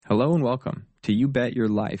Hello and welcome to You Bet Your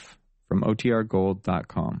Life from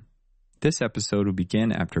OTRGold.com. This episode will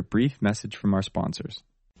begin after a brief message from our sponsors.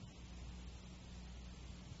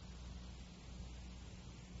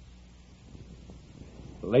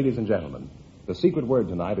 Ladies and gentlemen, the secret word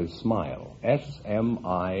tonight is smile.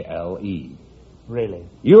 S-M-I-L-E. Really?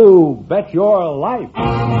 You bet your life.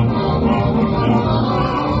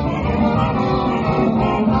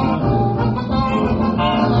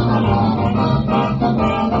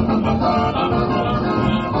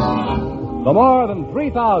 The more than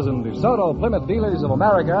 3,000 DeSoto Plymouth dealers of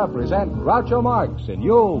America present Groucho Marx in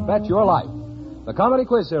You'll Bet Your Life, the comedy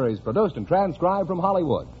quiz series produced and transcribed from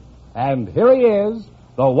Hollywood. And here he is,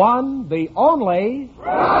 the one, the only...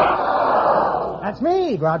 Groucho! That's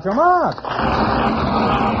me, Groucho Marx.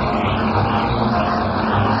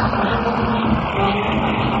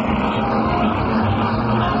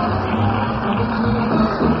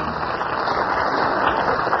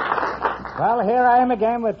 Well, here I am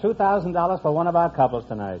again with $2,000 for one of our couples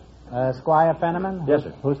tonight. Squire Fenneman? Yes, sir.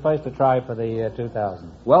 Who's supposed to try for the $2,000?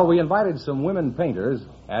 Well, we invited some women painters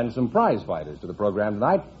and some prize fighters to the program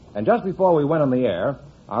tonight. And just before we went on the air,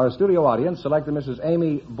 our studio audience selected Mrs.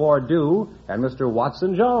 Amy Bordeaux and Mr.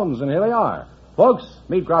 Watson Jones, and here they are. Folks,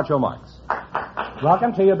 meet Groucho Marx.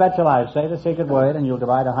 Welcome to You Bet Your Life. Say the secret word and you'll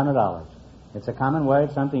divide $100. It's a common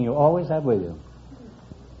word, something you always have with you.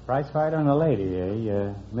 Prize fighter and a lady,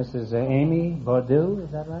 Mrs. Amy Bordeaux, is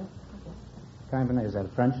that right? Kind of, is that a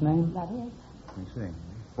French name? That is. I see.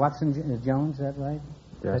 Watson Jones, is that right?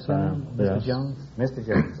 Yes, That's your name? Mr. Yes. Jones? Mr.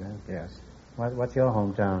 Jones, Yes. What's your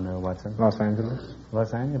hometown, Watson? Los Angeles.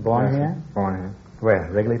 Los Angeles? Born Yes, here? Born here. Where?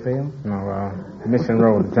 Wrigley Field? No, Mission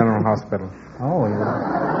Road, General Hospital. Oh,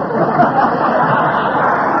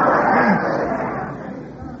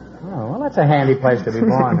 oh, well, that's a handy place to be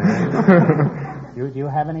born, Do you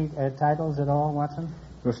have any titles at all, Watson?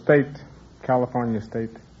 The California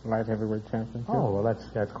State Light Heavyweight Championship. Oh, well,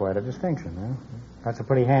 that's quite a distinction, huh? That's a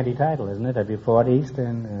pretty handy title, isn't it? Have you fought East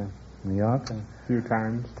in New York? A few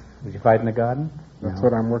times. Did you fight in the garden? That's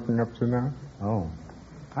what I'm working up to now. Oh.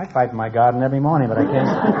 I fight in my garden every morning, but I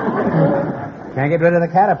can't get rid of the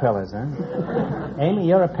caterpillars, huh? Amy,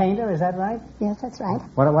 you're a painter, is that right? Yes, that's right.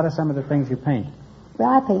 What are some of the things you paint? Well,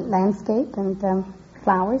 I paint landscape and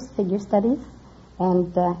flowers, figure studies,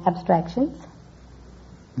 and abstractions.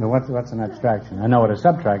 Now, what's an abstraction? I know what a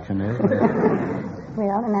subtraction is.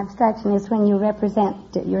 Well, an abstraction is when you represent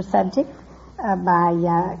your subject by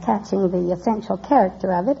catching the essential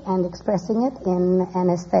character of it and expressing it in an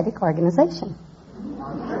aesthetic organization.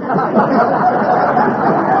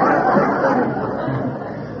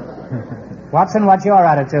 Watson, what's your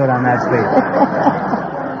attitude on that speech?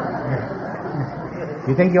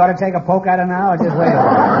 You think you ought to take a poke at her now or just wait a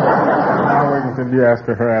while? I'll wait until you ask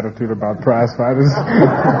her attitude about prize fighters.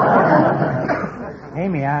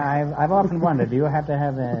 Amy, I've often wondered, do you have to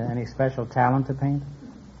have any special talent to paint?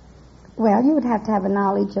 Well, you would have to have a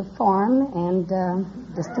knowledge of form and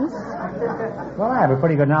distance. Well, I have a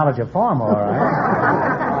pretty good knowledge of form, all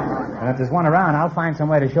right. And if there's one around, I'll find some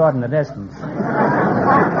way to shorten the distance.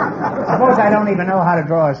 Suppose I don't even know how to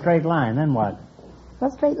draw a straight line, then what? Well,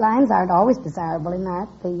 straight lines aren't always desirable in art.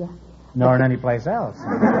 Nor in any place else.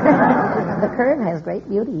 The curve has great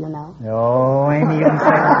beauty, you know. Oh, Amy, you can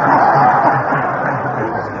say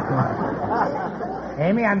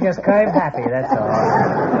Amy, I'm just curve happy, that's all.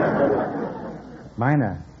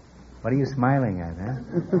 Mina, what are you smiling at, huh?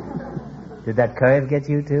 Did that curve get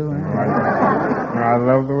you too? Huh? I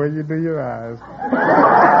love the way you do your eyes.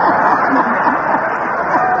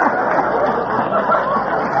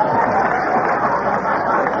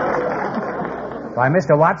 Why,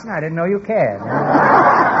 Mr. Watson, I didn't know you cared.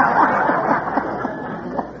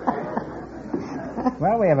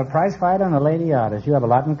 Well, we have a prize fighter and a lady artist. You have a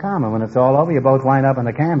lot in common. When it's all over, you both wind up on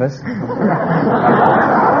the canvas.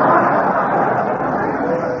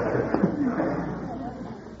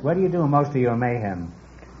 Where do you do most of your mayhem?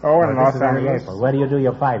 Oh, in Los this is only Angeles. April. Where do you do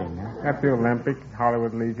your fighting? Huh? At the Olympic,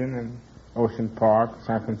 Hollywood Legion, and Ocean Park,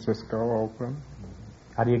 San Francisco, Oakland.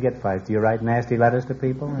 How do you get fights? Do you write nasty letters to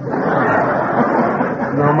people?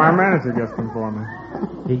 No, my manager gets them for me.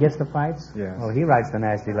 He gets the fights? Yes. Oh, he writes the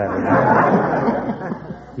nasty letters.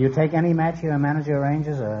 Do you take any match your manager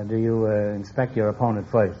arranges, or do you inspect your opponent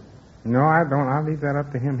first? No, I don't. I leave that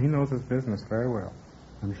up to him. He knows his business very well.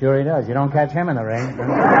 I'm sure he does. You don't catch him in the ring.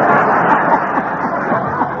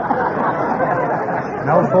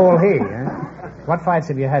 No fool he, huh? What fights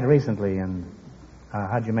have you had recently, and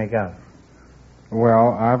how'd you make out?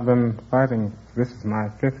 Well, I've been fighting. This is my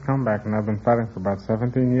fifth comeback, and I've been fighting for about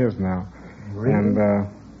 17 years now. Really? And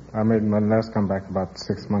I made my last comeback about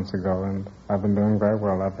 6 months ago, and I've been doing very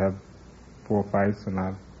well. I've had 4 fights, and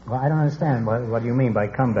I've... Well, I don't understand. What do you mean by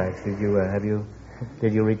comebacks? Did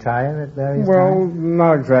you retire at various Well, times?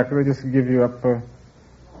 not exactly. Just to give you up...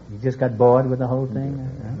 You just got bored with the whole thing?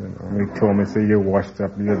 He told me, "See, you're washed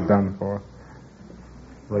up. You're done for."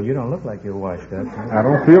 Well, you don't look like you're washed up. I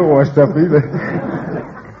don't feel washed up either.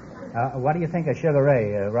 What do you think of Sugar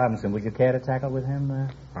Ray Robinson? Would you care to tackle with him?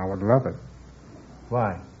 I would love it.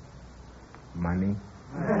 Why? Money.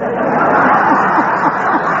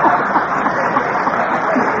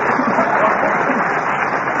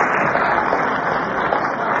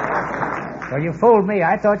 Well, you fooled me.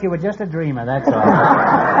 I thought you were just a dreamer, that's all.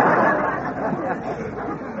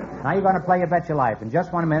 Now you're going to play You Bet Your Life. In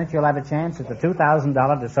just 1 minute, you'll have a chance at the $2,000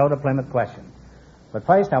 DeSoto Plymouth question. But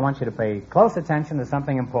first, I want you to pay close attention to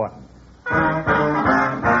something important.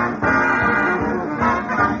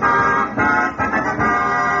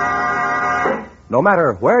 No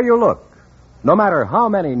matter where you look, no matter how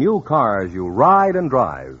many new cars you ride and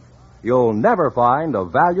drive, you'll never find a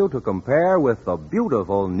value to compare with the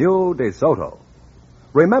beautiful new DeSoto.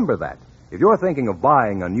 Remember that if you're thinking of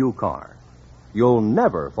buying a new car, you'll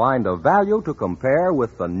never find a value to compare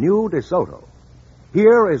with the new DeSoto.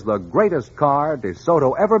 Here is the greatest car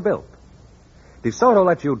DeSoto ever built. DeSoto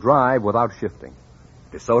lets you drive without shifting.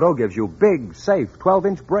 DeSoto gives you big, safe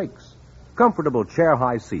 12-inch brakes, comfortable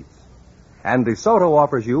chair-high seats. And DeSoto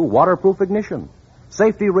offers you waterproof ignition,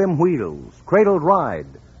 safety rim wheels, cradled ride,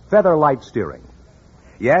 feather light steering.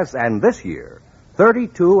 Yes, and this year,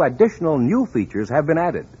 32 additional new features have been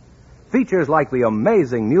added. Features like the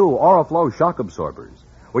amazing new Oriflow shock absorbers,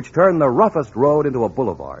 which turn the roughest road into a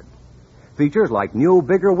boulevard. Features like new,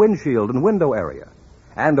 bigger windshield and window area.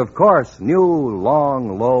 And, of course, new,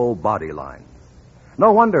 long, low body lines.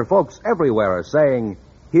 No wonder folks everywhere are saying,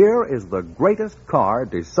 here is the greatest car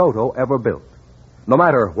DeSoto ever built. No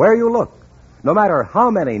matter where you look, no matter how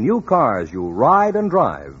many new cars you ride and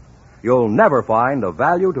drive, you'll never find a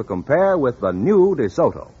value to compare with the new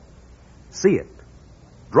DeSoto. See it.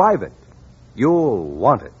 Drive it. You'll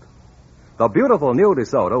want it. The beautiful new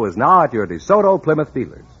DeSoto is now at your DeSoto Plymouth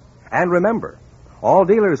dealers. And remember, all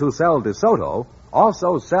dealers who sell DeSoto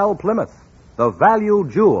also sell Plymouth, the value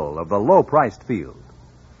jewel of the low-priced field.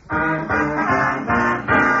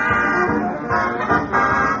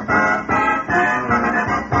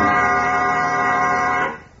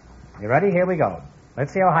 You ready? Here we go.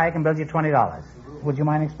 Let's see how high I can build you $20. Would you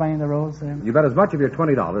mind explaining the rules? You bet as much of your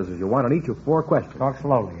 $20 as you want on each of 4 questions. Talk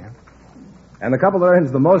slowly, yeah? And the couple that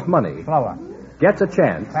earns the most money Slower. gets a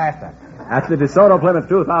chance Faster. at the DeSoto Plymouth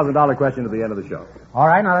 $2,000 question at the end of the show. All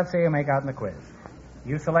right, now let's see you make out in the quiz.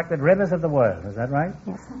 You selected rivers of the world, is that right?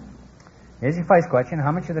 Yes, sir. Here's your first question.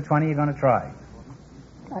 How much of the 20 are you going to try?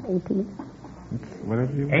 About 18. What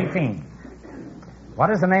have you... 18. What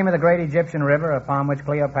is the name of the great Egyptian river upon which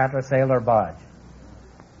Cleopatra sailed her barge?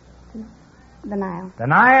 The Nile. The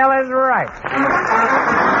Nile is right.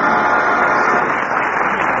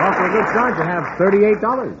 Well, for a good start, you have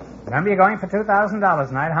 $38. Remember, you're going for $2,000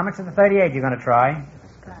 tonight. How much of the 38 you going to try?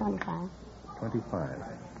 25. 25.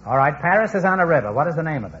 All right, Paris is on a river. What is the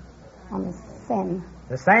name of it? On the Seine.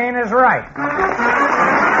 The Seine is right.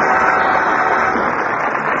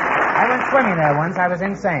 I went swimming there once. I was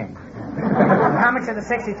insane. How much of the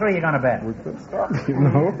 63 you going to bet? We could start, you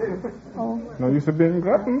know. Oh, No use of being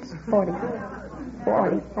gluttons. 40.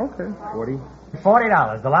 40. Okay. 40.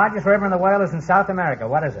 $40. The largest river in the world is in South America.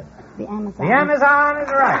 What is it? The Amazon. The Amazon is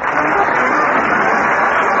right.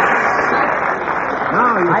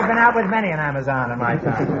 I've been out with many an Amazon in my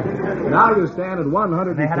time. Now you stand at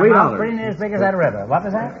They had a mouth $103. pretty near as big as that river. What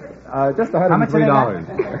was that? Just How much have they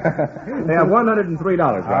 $103. They have $103.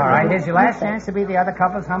 All right, here's your last chance to be the other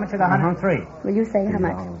couples. How much are the 103? Will you say how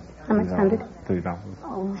much? How much? 100? $3.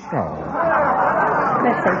 Oh, Oh.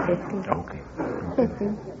 let's say 50. Okay. 50.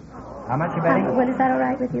 How much you betting? Well, is that all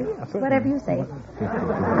right with you? Whatever you say. I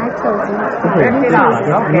told you. $50.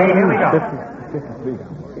 Okay, here we go. $53.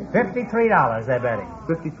 $53 they're betting.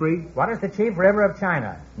 53. What is the chief river of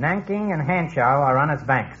China? Nanking and Hanqiao are on its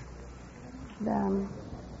banks. The,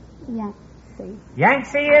 Yangtze.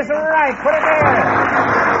 Yangtze is right. Put it there.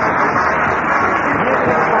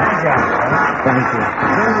 Thank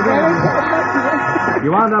you.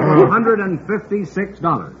 You wound up with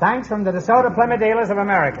 $156. Thanks from the DeSoto Plymouth Dealers of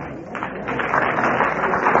America.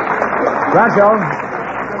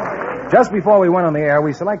 Groucho, just before we went on the air,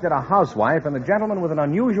 we selected a housewife and a gentleman with an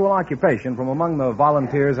unusual occupation from among the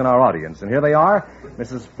volunteers in our audience. And here they are,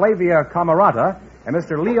 Mrs. Flavia Camerata and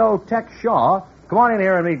Mr. Leo Tech Shaw. Come on in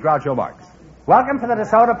here and meet Groucho Marx. Welcome to the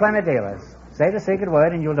DeSoto Plymouth Dealers. Say the secret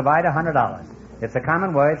word and you'll divide $100. It's a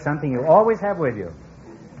common word, something you always have with you.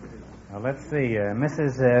 Now, let's see.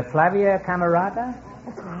 Mrs. Flavia Camerata?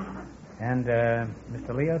 That's right. And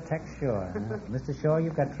Mr. Leo Tex Shaw. Mr. Shaw,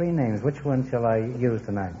 you've got three names. Which one shall I use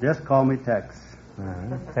tonight? Just call me Tex.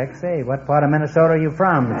 Tex, hey, what part of Minnesota are you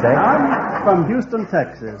from, Tex? I'm from Houston,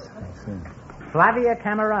 Texas. I see. Flavia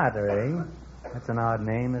Camerata, eh? That's an odd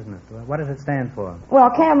name, isn't it? What does it stand for? Well,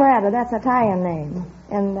 Camerata, that's a tie-in name.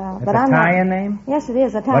 And It's but a I'm tie-in name? Yes, it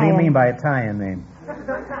is a tie-in. What do you mean by a tie-in name?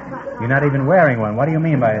 You're not even wearing one. What do you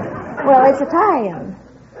mean by it? Well, it's a tie-in.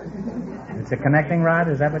 It's a connecting rod?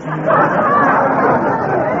 Is that what you mean?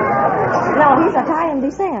 No, he's a tie-in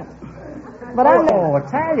descent. But I'm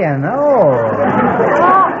Italian. Oh.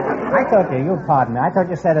 I thought you pardon me. I thought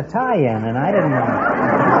you said a tie-in, and I didn't know.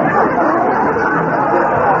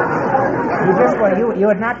 You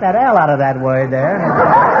had knocked that L out of that word there.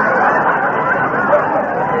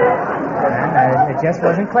 And it just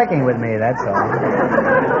wasn't clicking with me, that's all.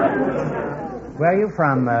 Where are you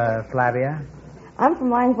from, Flavia? I'm from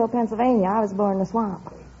Linesville, Pennsylvania. I was born in the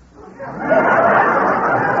swamp.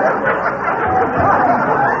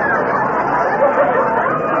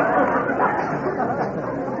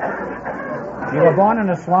 You were born in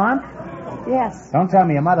a swamp? Yes. Don't tell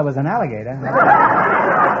me your mother was an alligator.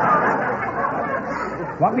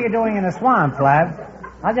 What were you doing in a swamp, Flav?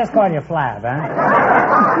 I'll just call you Flav, huh?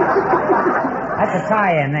 That's a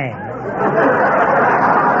tie-in name.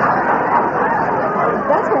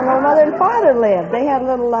 That's where my mother and father lived. They had a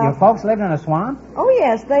little... Your folks lived in a swamp? Oh,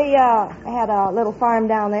 yes. They had a little farm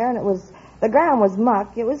down there, and the ground was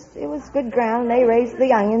muck. It was good ground, and they raised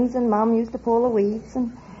the onions, and Mom used to pull the weeds,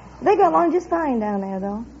 and they got along just fine down there,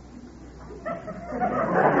 though.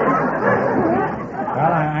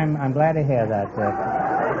 Well, I'm glad to hear that.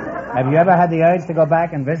 Have you ever had the urge to go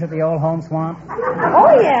back and visit the old home swamp?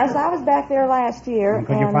 Oh, yes. I was back there last year. And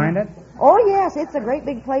could you find it? Oh, yes. It's a great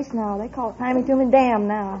big place now. They call it Timington Dam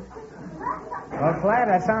now. Well, Flav,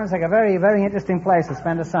 that sounds like a very, very interesting place to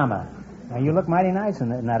spend a summer. Now, you look mighty nice in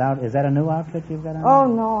that out. Is that a new outfit you've got on? Oh,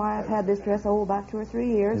 no. I've had this dress, about 2 or 3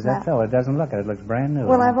 years. Is that so? It doesn't look it. It looks brand new.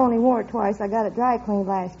 Well, I've only wore it twice. I got it dry cleaned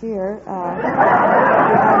last year.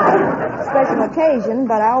 Special occasion,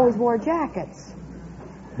 but I always wore jackets.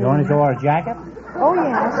 You only wore a jacket? Oh,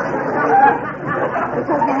 yes.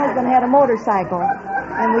 Because my husband had a motorcycle,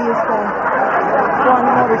 and we used to go on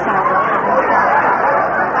the motorcycle.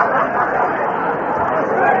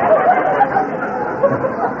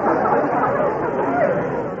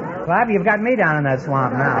 Flav, you've got me down in that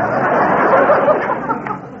swamp now.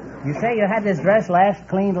 You say you had this dress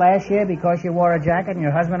cleaned last year because you wore a jacket and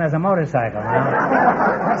your husband has a motorcycle. Now,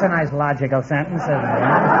 that's a nice logical sentence, isn't it?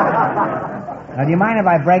 Now, do you mind if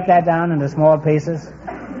I break that down into small pieces?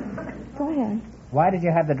 Go ahead. Why did you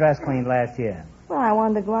have the dress cleaned last year? Well, I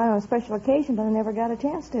wanted to go out on a special occasion, but I never got a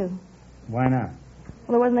chance to. Why not?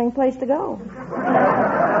 Well, there wasn't any place to go.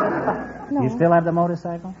 No. You still have the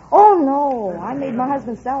motorcycle? Oh, no. I made my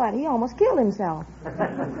husband sell that. He almost killed himself.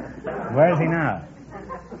 Where is he now?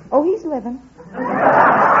 Oh, he's living.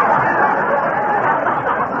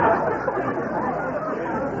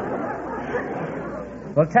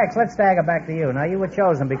 Well, Tex, let's stagger back to you. Now, you were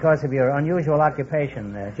chosen because of your unusual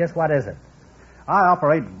occupation. Just what is it? I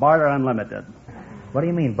operate Barter Unlimited. What do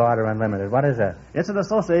you mean, Barter Unlimited? What is that? It's an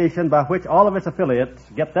association by which all of its affiliates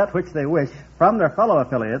get that which they wish from their fellow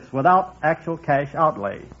affiliates without actual cash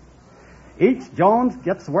outlay. Each Jones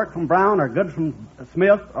gets work from Brown or goods from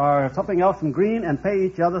Smith or something else from Green and pay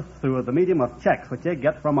each other through the medium of checks, which they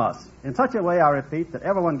get from us. In such a way, I repeat, that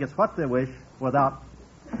everyone gets what they wish without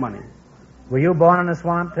money. Were you born in a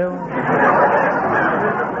swamp, too?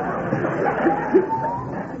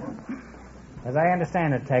 As I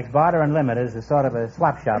understand it, Tex, Barter Unlimited is a sort of a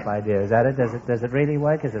swap shop idea. Is that it? Does it really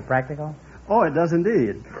work? Is it practical? Oh, it does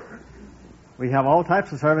indeed. We have all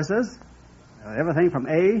types of services. Everything from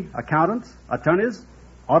accountants, attorneys,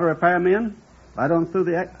 auto repairmen, right on through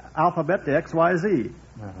the alphabet to XYZ.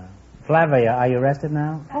 Uh-huh. Flavia, are you rested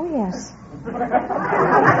now? Oh, yes. Well,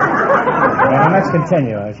 let's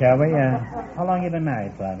continue, shall we? How long have you been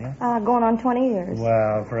married, Flavia? Going on 20 years.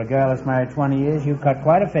 Well, for a girl that's married 20 years, you cut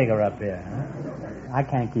quite a figure up here, huh? I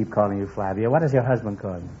can't keep calling you Flavia. What does your husband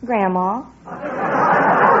call you? Grandma.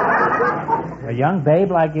 A young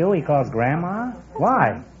babe like you, he calls Grandma?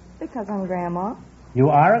 Why? Because I'm Grandma. You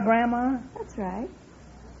are a grandma? That's right.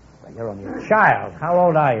 Well, you're only a child. How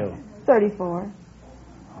old are you? 34.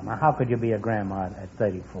 Oh, now, how could you be a grandma at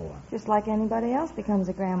 34? Just like anybody else becomes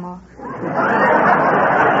a grandma.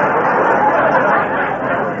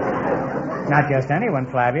 Not just anyone,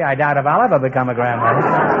 Flavia. I doubt if I'll ever become a grandma.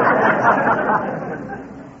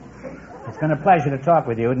 It's been a pleasure to talk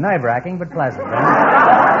with you. Nerve-wracking, but pleasant. Huh?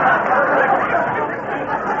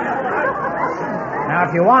 Now,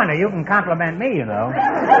 if you want to, you can compliment me, you know.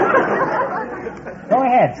 Go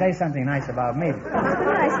ahead. Say something nice about me. It's been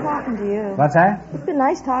nice talking to you. What's that? It's been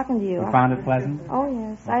nice talking to you. You found it pleasant? Oh,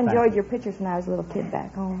 yes. I enjoyed your pictures when I was a little kid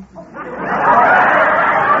back home.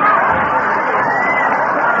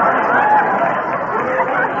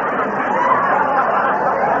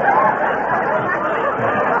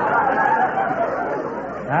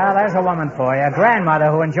 Ah, there's a woman for you. A grandmother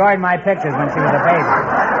who enjoyed my pictures when she was a baby.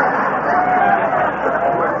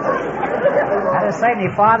 That is certainly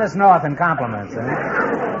farthest north in compliments. Huh?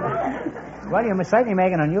 Well, you certainly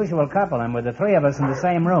make an unusual couple, and with the three of us in the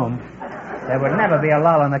same room, there would never be a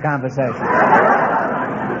lull in the conversation.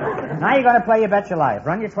 Now you're going to play You Bet Your Life.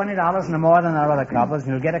 Run your $20 no more than our other couples,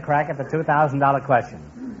 and you'll get a crack at the $2,000 question.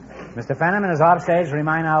 Mr. Fenneman is offstage to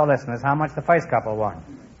remind our listeners how much the first couple won.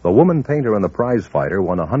 The woman painter and the prize fighter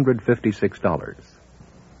won $156.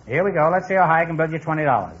 Here we go. Let's see how high I can build you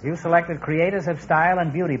 $20. You selected creators of style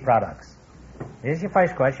and beauty products. Here's your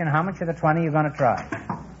first question. How much of the 20 are you going to try?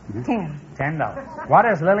 $10. What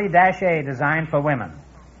is Lily-A designed for women?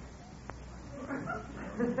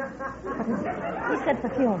 He said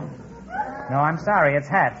perfume. No, I'm sorry. It's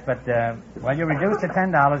hats, but, well, you reduced to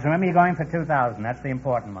 $10. Remember, you're going for $2,000. That's the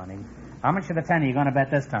important money. How much of the 10 are you going to bet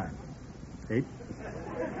this time? 8.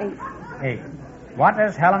 8. What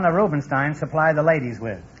does Helena Rubinstein supply the ladies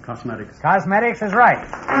with? Cosmetics. Cosmetics is right.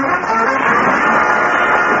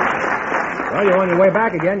 Well, you're on your way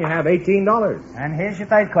back again. You have $18. And here's your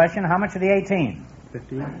third question. How much of the 18?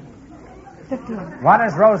 15. 15. What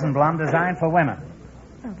is Rosenblum designed for women?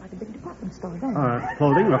 Sounds like a big department store, doesn't it?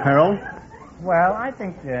 Clothing, apparel. Well, I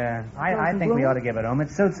think I think we ought to give it to them.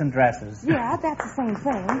 It's suits and dresses. Yeah, that's the same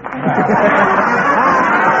thing.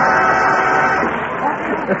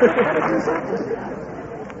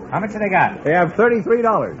 How much have they got? They have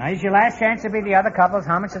 $33. Now, here's your last chance to be the other couples.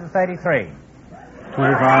 How much of the 33?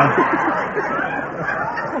 25.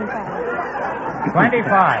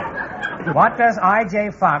 25. What does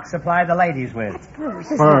I.J. Fox supply the ladies with? Furs.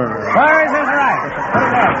 Furs is right. Put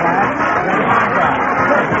it there, Clyde.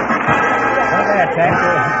 Put it there, Ted.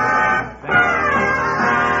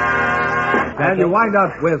 And you wind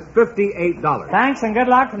up with $58. Thanks and good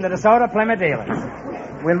luck from the DeSoto Plymouth dealers.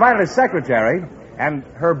 We invited a secretary and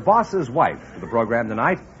her boss's wife to the program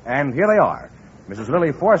tonight, and here they are. Mrs.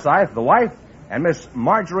 Lily Forsythe, the wife, and Miss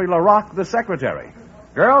Marjorie LaRocque, the secretary.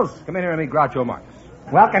 Girls, come in here and meet Groucho Marx.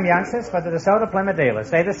 Welcome, youngsters, for the DeSoto Plymouth dealers.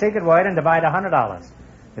 Say the secret word and divide $100.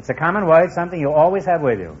 It's a common word, something you always have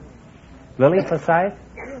with you. Lily Forsythe?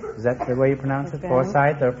 Is that the way you pronounce it?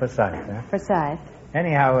 Forsythe or Forsythe? Huh? Forsythe.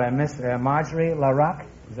 Anyhow, Miss Marjorie LaRocque,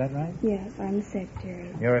 is that right? Yes, I'm the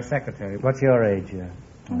secretary. You're a secretary. What's your age?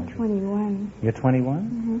 I'm 21. You're 21?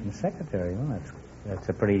 Mm-hmm. You're a secretary. Well, that's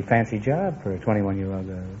a pretty fancy job for a 21-year-old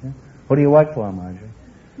girl, isn't it? Who do you work for, Marjorie?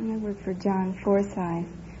 I work for John Forsythe.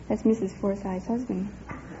 That's Mrs. Forsythe's husband.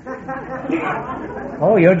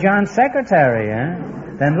 Oh, you're John's secretary, huh?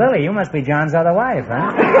 Then, Lily, you must be John's other wife,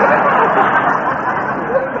 huh?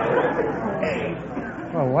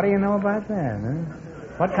 Well, what do you know about that, huh?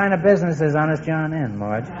 What kind of business is Honest John in,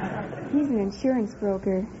 Marge? He's an insurance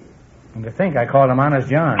broker. And to think I called him Honest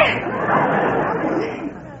John.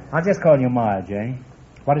 I'll just call you Marge, eh?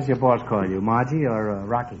 What does your boss call you, Margie or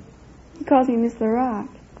Rocky? He calls me Miss LaRocque.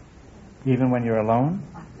 Even when you're alone?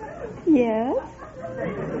 Yes.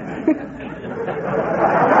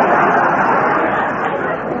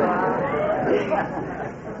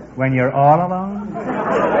 When you're all alone?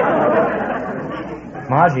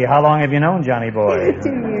 Margie, how long have you known Johnny Boy? 2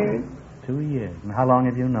 years. 2 years. And how long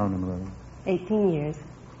have you known him, Lily? 18 years.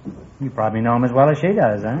 You probably know him as well as she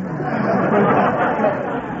does, huh?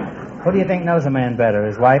 Who do you think knows a man better,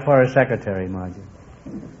 his wife or his secretary, Margie?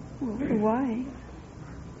 Why?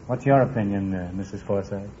 What's your opinion, Mrs.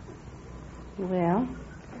 Forsythe? Well,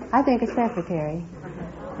 I think a secretary.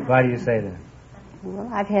 Why do you say that? Well,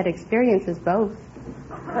 I've had experiences both.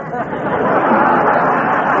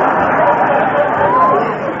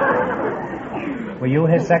 Were you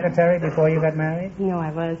his secretary before you got married? No,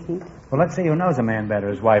 I wasn't. Well, let's see who knows a man better,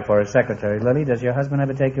 his wife or his secretary. Lily, does your husband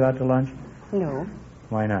ever take you out to lunch? No.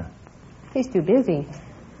 Why not? He's too busy.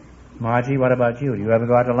 Margie, what about you? Do you ever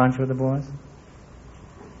go out to lunch with the boys?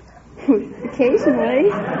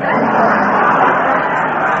 Occasionally.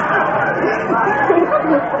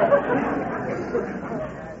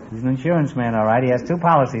 He's an insurance man, all right. He has 2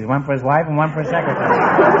 policies, one for his wife and one for his secretary.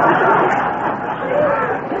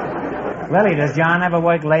 Lily, does John ever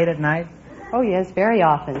work late at night? Oh, yes, very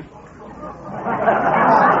often.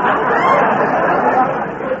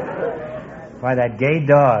 Why, that gay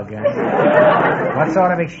dog. What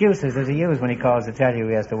sort of excuses does he use when he calls to tell you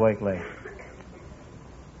he has to work late?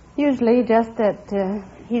 Usually just that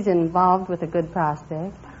he's involved with a good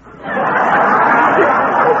prospect.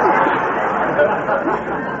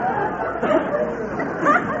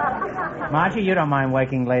 Margie, you don't mind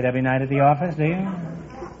working late every night at the office, do you?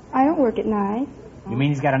 I don't work at night. You mean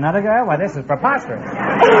he's got another girl? Why, this is preposterous.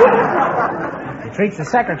 He treats the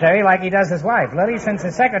secretary like he does his wife. Lily, since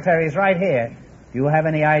the secretary's right here, do you have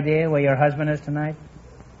any idea where your husband is tonight?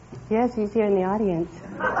 Yes, he's here in the audience.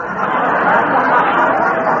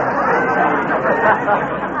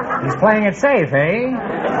 He's playing it safe, eh?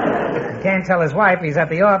 He can't tell his wife he's at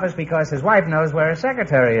the office because his wife knows where his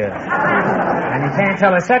secretary is. And he can't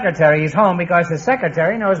tell his secretary he's home because his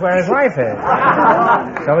secretary knows where his wife is.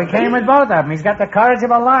 So he came with both of them. He's got the courage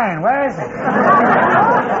of a lion. Where is he?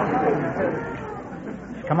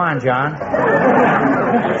 Come on, John.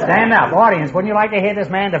 Stand up. Audience, wouldn't you like to hear this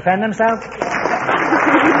man defend himself?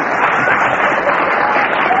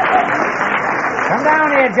 Come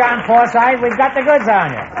down here, John Forsythe. We've got the goods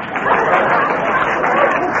on you.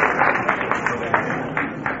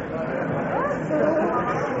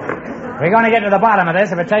 We're going to get to the bottom of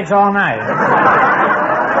this if it takes all night.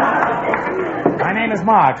 My name is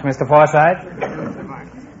Marks, Mr. Forsythe.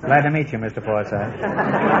 Glad to meet you, Mr. Forsythe.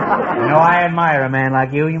 You know, I admire a man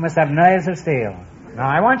like you. You must have nerves of steel. Now,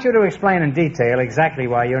 I want you to explain in detail exactly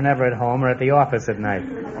why you're never at home or at the office at night.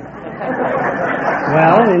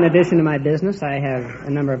 Well, in addition to my business, I have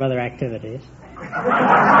a number of other activities.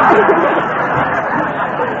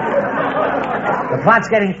 The plot's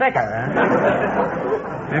getting thicker,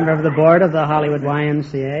 huh? Member of the board of the Hollywood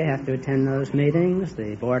YMCA, have to attend those meetings.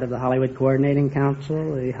 The board of the Hollywood Coordinating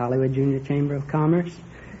Council, the Hollywood Junior Chamber of Commerce.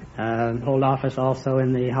 Hold office also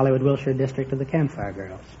in the Hollywood Wilshire District of the Campfire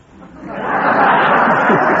Girls.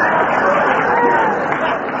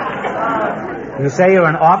 You say you're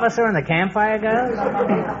an officer in the Campfire Girls?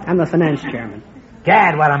 I'm the finance chairman.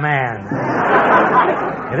 Gad, what a man.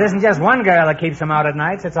 It isn't just one girl that keeps him out at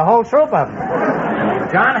nights, it's a whole troop of them.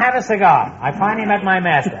 John, have a cigar. I finally met my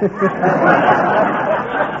master.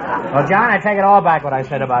 Well, John, I take it all back what I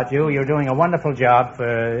said about you. You're doing a wonderful job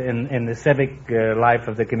in the civic life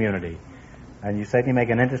of the community. And you certainly make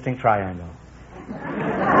an interesting triangle.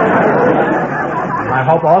 I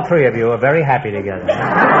hope all three of you are very happy together.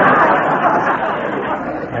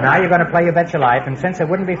 And now you're going to play You Bet Your Life, and since it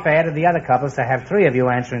wouldn't be fair to the other couples to have three of you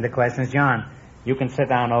answering the questions, John, you can sit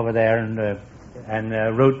down over there and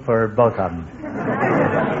root for both of them.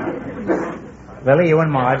 Lily, you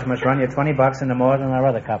and Marge must run you $20 into more than our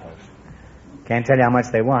other couples. Can't tell you how much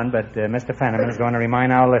they won, but Mr. Fenneman is going to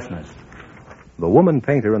remind our listeners. The woman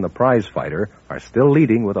painter and the prize fighter are still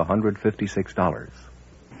leading with $156.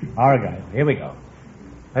 All right, guys, here we go.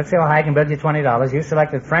 Let's see how high I can build you $20. You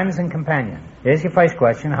selected friends and companion. Here's your first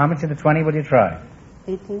question. How much of the 20 will you try?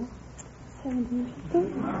 18. 1750.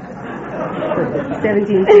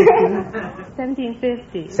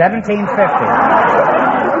 1750.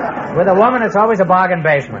 1750. With a woman, it's always a bargain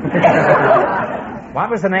basement. What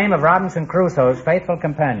was the name of Robinson Crusoe's faithful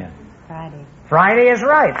companion? Friday. Friday is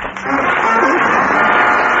right.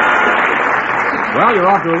 Well, you're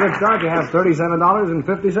off to a good start. You have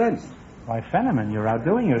 $37.50. Why, Fenneman, you're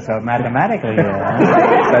outdoing yourself mathematically here.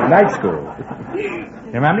 At night school.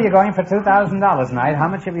 Remember, you're going for $2,000 tonight. How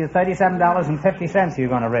much of your $37.50 are you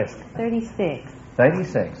going to risk? 36.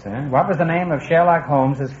 36, eh? What was the name of Sherlock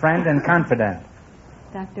Holmes' friend and confidant?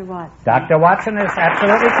 Dr. Watson. Dr. Watson is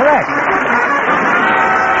absolutely correct.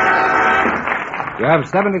 You have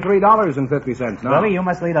 $73.50 now. Lily, you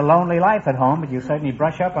must lead a lonely life at home, but you certainly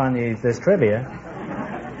brush up on this trivia.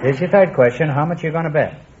 Here's your third question. How much are you going to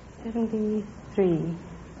bet? 73.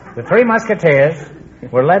 The Three Musketeers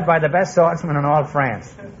were led by the best swordsman in all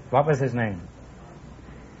France. What was his name?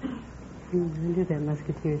 I knew that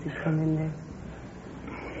Musketeers would come in there.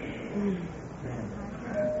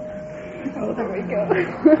 Oh, there we go.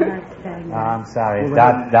 Oh, I'm sorry.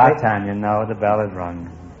 D'Artagnan. No, the bell has rung.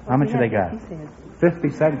 How much have they got? 50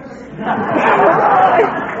 cents.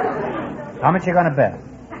 How much are you going to bet?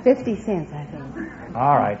 50 cents, I think.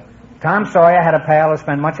 All right. Tom Sawyer had a pal who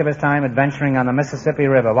spent much of his time adventuring on the Mississippi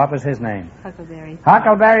River. What was his name? Huckleberry.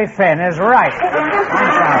 Huckleberry Finn is right. I'm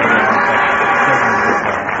sorry.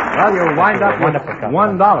 Well, you'll wind up with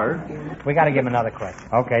 $1. We got to give him another question.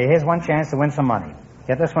 Okay, here's one chance to win some money.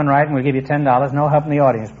 Get this one right, and we'll give you $10. No help in the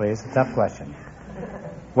audience, please. It's a tough question.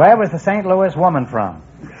 Where was the St. Louis woman from?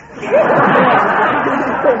 St.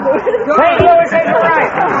 Louis is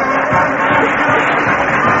right.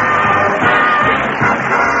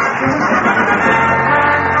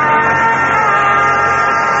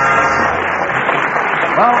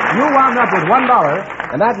 you wound up with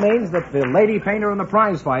 $1, and that means that the lady painter and the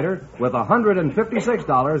prize fighter, with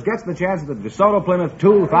 $156, gets the chance at the DeSoto Plymouth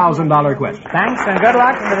 $2,000 question. Thanks and good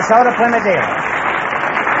luck from the DeSoto Plymouth dealers.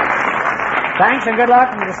 Thanks and good luck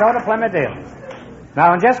from the DeSoto Plymouth dealers.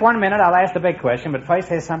 Now, in just 1 minute, I'll ask the big question, but first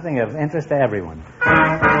here's something of interest to everyone.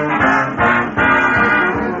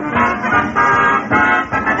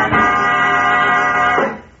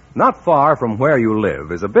 Not far from where you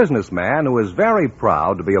live is a businessman who is very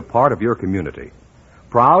proud to be a part of your community.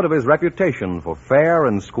 Proud of his reputation for fair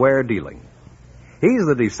and square dealing. He's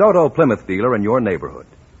the DeSoto Plymouth dealer in your neighborhood.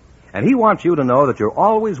 And he wants you to know that you're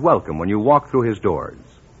always welcome when you walk through his doors.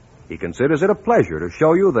 He considers it a pleasure to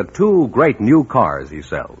show you the two great new cars he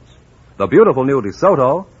sells. The beautiful new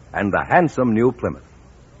DeSoto and the handsome new Plymouth.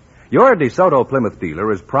 Your DeSoto Plymouth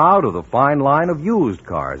dealer is proud of the fine line of used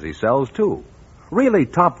cars he sells, too. Really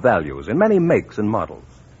top values in many makes and models.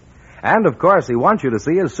 And, of course, he wants you to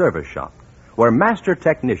see his service shop, where master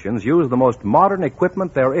technicians use the most modern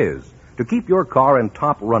equipment there is to keep your car in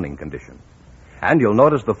top running condition. And you'll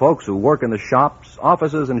notice the folks who work in the shops,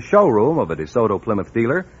 offices, and showroom of a DeSoto Plymouth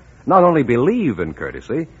dealer not only believe in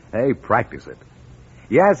courtesy, they practice it.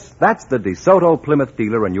 Yes, that's the DeSoto Plymouth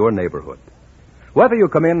dealer in your neighborhood. Whether you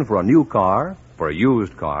come in for a new car, for a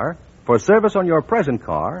used car, for service on your present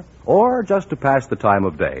car, or just to pass the time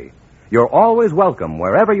of day, you're always welcome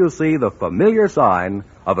wherever you see the familiar sign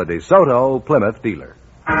of a DeSoto Plymouth dealer.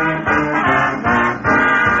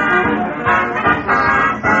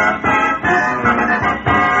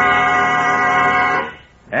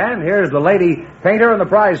 And here's the lady painter and the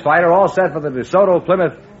prize fighter all set for the DeSoto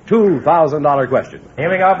Plymouth $2,000 question. Here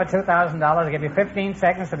we go for $2,000. I'll give you 15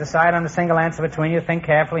 seconds to decide on a single answer between you. Think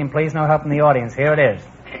carefully, and please no help from the audience. Here it is.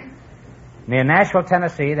 Near Nashville,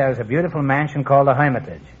 Tennessee, there was a beautiful mansion called the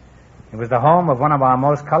Hermitage. It was the home of one of our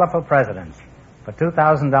most colorful presidents. For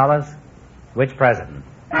 $2,000, which president?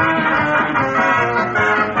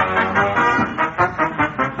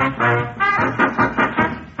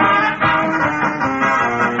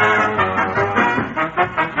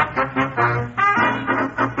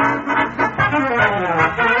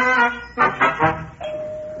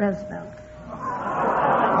 Roosevelt.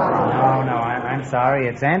 No, I'm sorry.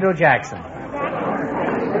 It's Andrew Jackson.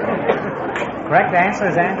 Correct answer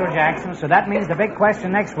is Andrew Jackson, so that means the big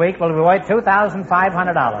question next week will be worth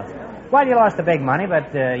 $2,500. Well, you lost the big money,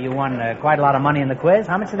 but you won quite a lot of money in the quiz.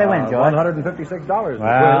 How much did they win, George? $156.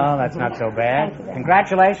 Well, that's not so bad.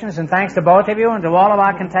 Congratulations, and thanks to both of you and to all of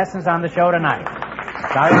our contestants on the show tonight.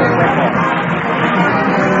 Sorry for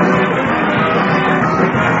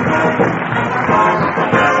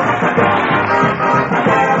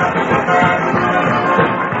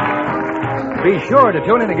Be sure to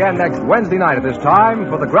tune in again next Wednesday night at this time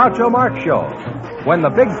for the Groucho Marx Show, when the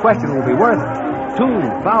big question will be worth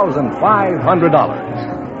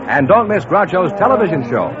 $2,500. And don't miss Groucho's television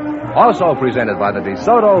show, also presented by the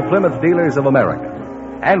DeSoto Plymouth Dealers of America.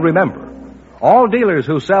 And remember, all dealers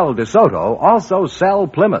who sell DeSoto also sell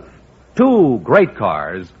Plymouth. Two great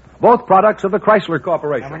cars, both products of the Chrysler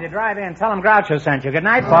Corporation. And when you drive in, tell them Groucho sent you. Good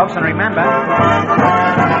night, folks, and remember,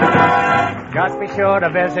 just be sure to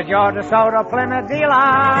visit your DeSoto Plymouth dealer.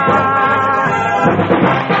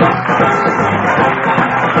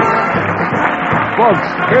 Folks,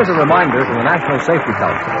 here's a reminder from the National Safety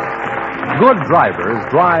Council. Good drivers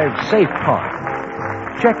drive safe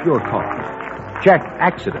cars. Check your car. Check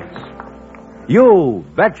accidents. You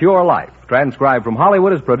Bet Your Life, transcribed from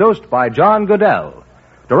Hollywood, is produced by John Goodell.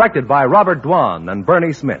 Directed by Robert Dwan and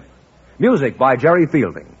Bernie Smith. Music by Jerry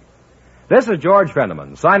Fielding. This is George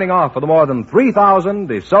Fenneman, signing off for the more than 3,000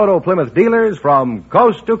 DeSoto Plymouth dealers from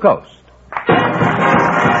coast to coast.